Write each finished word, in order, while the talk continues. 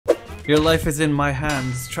Your life is in my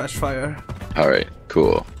hands, Trashfire. Alright,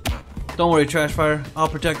 cool. Don't worry, Trashfire. I'll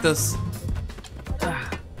protect us.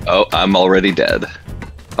 Oh, I'm already dead.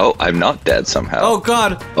 Oh, I'm not dead somehow. Oh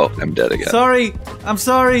god! Oh, I'm dead again. Sorry! I'm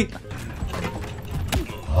sorry!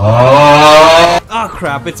 Oh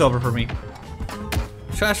crap, it's over for me.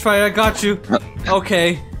 Trashfire, I got you.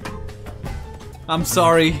 Okay. I'm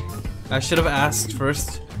sorry. I should have asked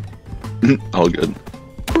first. All good.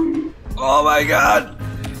 Oh my god!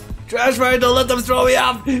 Trashfire, don't let them throw me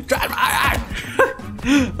off! Trashfire!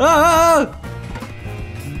 Ah!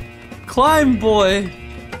 Climb, boy!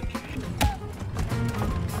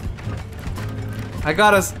 I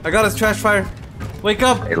got us, Trashfire! Wake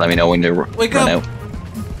up! Hey, let me know when to Wake run up! out.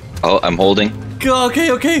 Oh, I'm holding.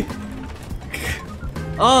 Okay, okay!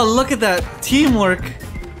 Oh, look at that! Teamwork!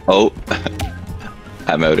 Oh,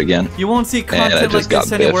 I'm out again. You won't see content like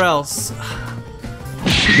this anywhere else.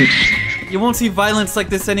 You won't see violence like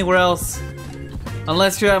this anywhere else.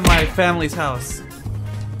 Unless you're at my family's house.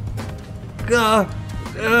 Oh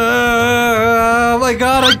my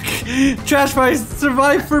god, Trashfire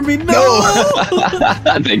survived for me, no!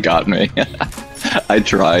 They got me. I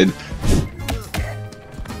tried.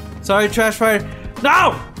 Sorry, Trashfire.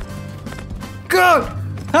 No! God!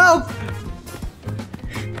 Help!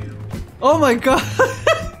 Oh my god!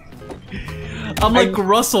 I'm like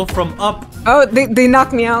Russell from Up. Oh, they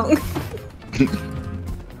knocked me out.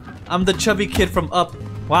 I'm the chubby kid from Up.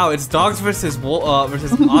 Wow, it's dogs versus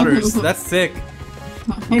otters. That's sick.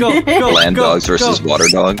 Go, go, Land go, dogs versus go. water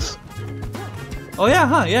dogs. Oh yeah,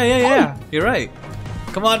 huh? Yeah. You're right.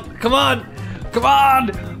 Come on, come on, come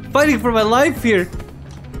on! Fighting for my life here.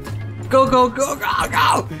 Go, go, go, go,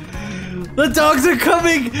 go! The dogs are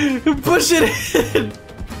coming! Push it in!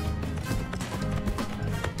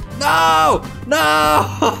 No!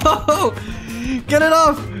 No! Get it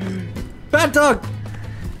off! Bad dog!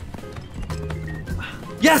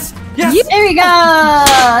 Yes! Yes! There we go!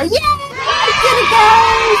 Yay! Get it,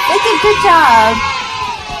 guys! It's a good job!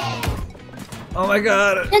 Oh my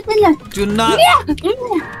god! No. Do not!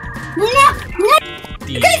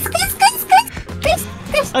 Guys!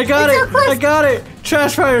 I got it! So I got it!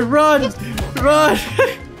 Trashfire, run! Run!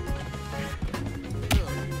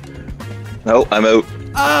 No, I'm out.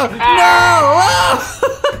 Oh! No! Oh!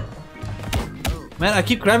 Man, I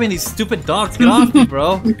keep grabbing these stupid dogs. Get off me,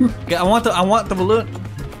 bro! I want the balloon.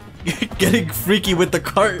 Getting freaky with the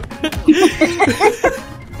cart.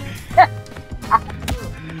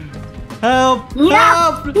 Help! No!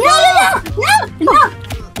 Help! No!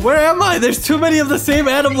 Where am I? There's too many of the same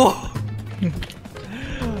animal.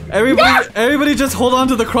 Everybody just hold on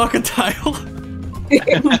to the crocodile.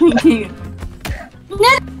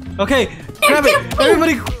 Okay, grab it!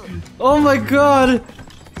 Everybody! Oh my god!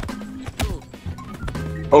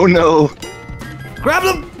 Oh no! Grab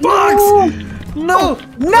the box! No!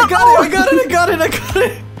 No! I got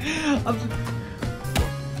it!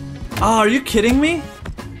 Oh, are you kidding me?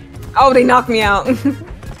 Oh, they knocked me out.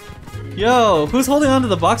 Yo, who's holding on to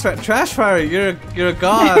the box right? Trashfire, you're a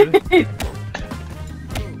god.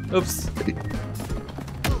 Oops.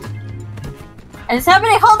 And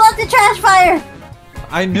somebody hold on to Trashfire!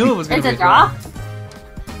 I knew it was gonna It's be a draw?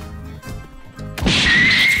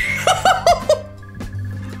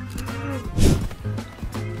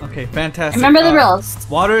 Okay, fantastic. Remember the rules.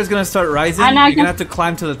 Water is gonna start rising. I'm You're not gonna have to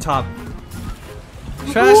climb to the top. Oh,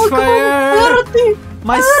 Trashfire!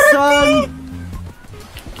 My son!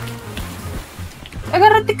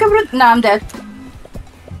 No, I'm dead.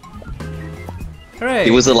 Hooray!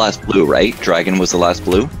 He was the last blue, right? Dragon was the last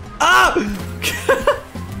blue? Ah!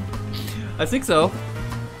 I think so.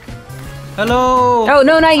 Hello! Oh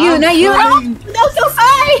no, not you, not you! trying. Oh, no, so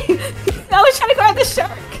sorry! I was trying to grab the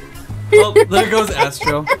shark. Well, there goes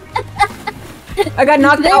Astro. I got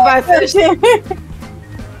knocked out by a fish.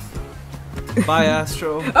 Bye,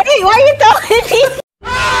 Astro. Okay, why are you throwing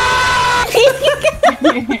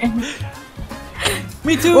me?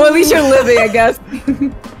 Me too! Well, at least you're living, I guess.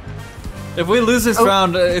 If we lose this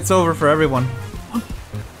round, it's over for everyone.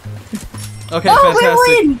 Okay, Oh, fantastic.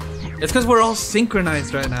 we win! It's because we're all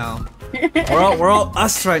synchronized right now. We're all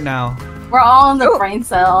us right now. We're all in the brain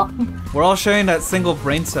cell. We're all sharing that single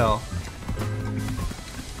brain cell.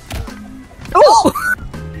 Oh!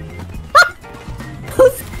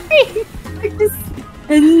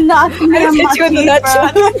 Knock me I just on hit my you in the teeth,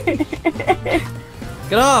 nutshell.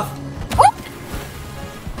 Get off!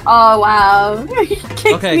 Oh wow.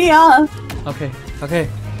 Kicked Okay. me off. Okay, okay.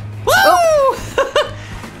 Woo!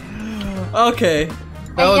 Okay.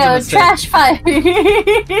 That was a Hey, yo, mistake. Trashfire.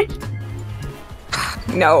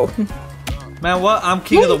 No. Man, what? I'm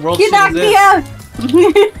king of the world. You shit knocked is me this? out.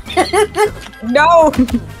 No!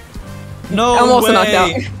 No I'm also way! knocked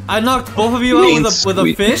out. I knocked both of you out with a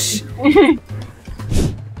Sweet. fish?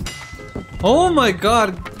 Oh my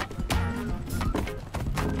god!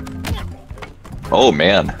 Oh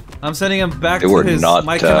man, I'm sending him back they to were his not.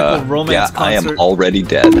 My Chemical Romance yeah, I concert. am already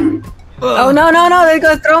dead. Oh no, they're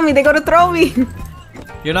gonna throw me, they're gonna throw me!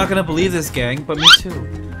 You're not gonna believe this, gang, but me too.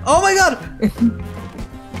 Oh my god!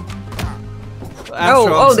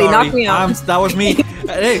 Astro, I'm they sorry. knocked me out. That was me.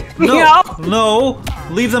 Hey, no, No. no,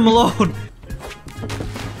 leave them alone.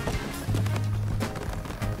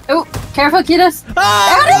 Oh, careful, kiddos.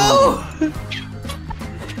 Ah, no!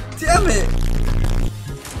 Damn it!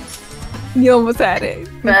 You almost had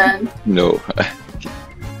it. Man. No.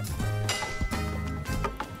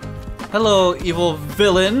 Hello, evil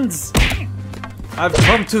villains. I've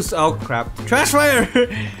come to. Oh crap! Trash fire!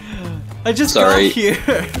 I just Sorry. got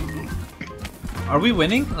here. Are we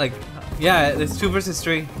winning? Like, yeah, it's 2 versus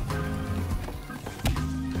 3.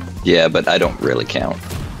 Yeah, but I don't really count.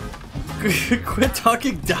 Quit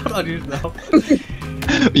talking down on yourself.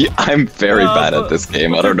 Yeah, I'm very bad but- at this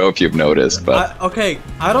game. I don't know if you've noticed, but Okay,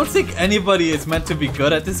 I don't think anybody is meant to be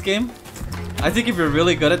good at this game. I think if you're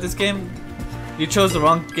really good at this game, you chose the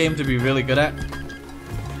wrong game to be really good at.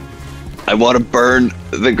 I want to burn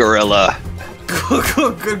the gorilla.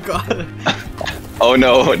 Good God. Oh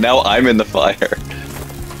no, now I'm in the fire.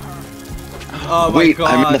 Oh my Wait,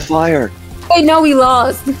 God. I'm in the fire. Wait, no, we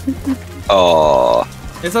lost. Oh,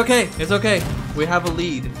 It's okay. It's okay. We have a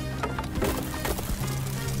lead.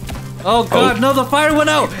 Oh God! Oh. No, the fire went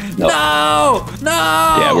out. No. No! No!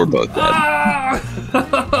 yeah, we're both dead.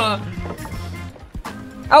 Ah!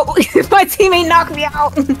 Oh, my teammate knocked me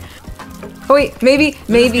out. Oh, wait, maybe,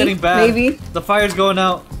 This is getting bad. maybe. The fire's going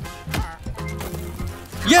out.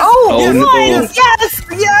 Yes! Oh, yes!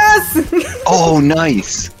 no. Yes! yes! Oh,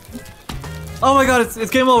 nice. Oh my God! It's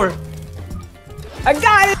game over. I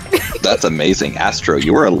got it! That's amazing, Astro.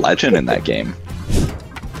 You were a legend in that game.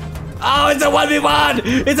 Oh, it's a 1v1!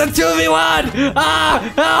 It's a 2v1! Ah!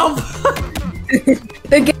 Help!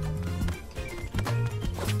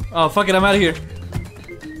 Oh, fuck it, I'm out of here.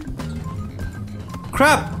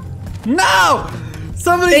 Crap! No!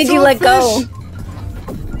 Somebody Did threw you a let go? fish.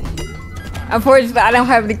 Unfortunately, I don't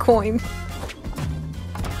have any coin.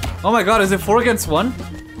 Oh my God, is it 4 against 1?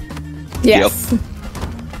 Yes.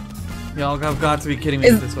 Y'all have got to be kidding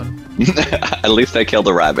me with this one. At least I killed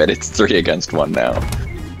a rabbit. It's 3 against 1 now.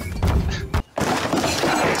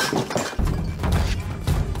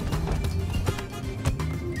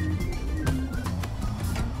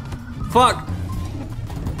 Fuck!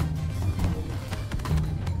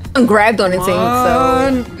 I grabbed on anything,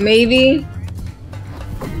 so maybe.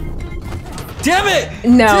 Damn it!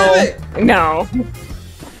 No. Damn it! No.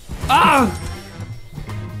 Ah!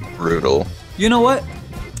 Brutal. You know what?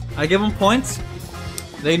 I give them points.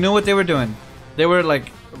 They knew what they were doing. They were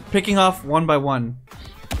like picking off one by one.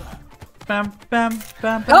 Bam, bam,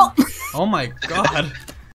 bam, bam. Oh! Oh my God.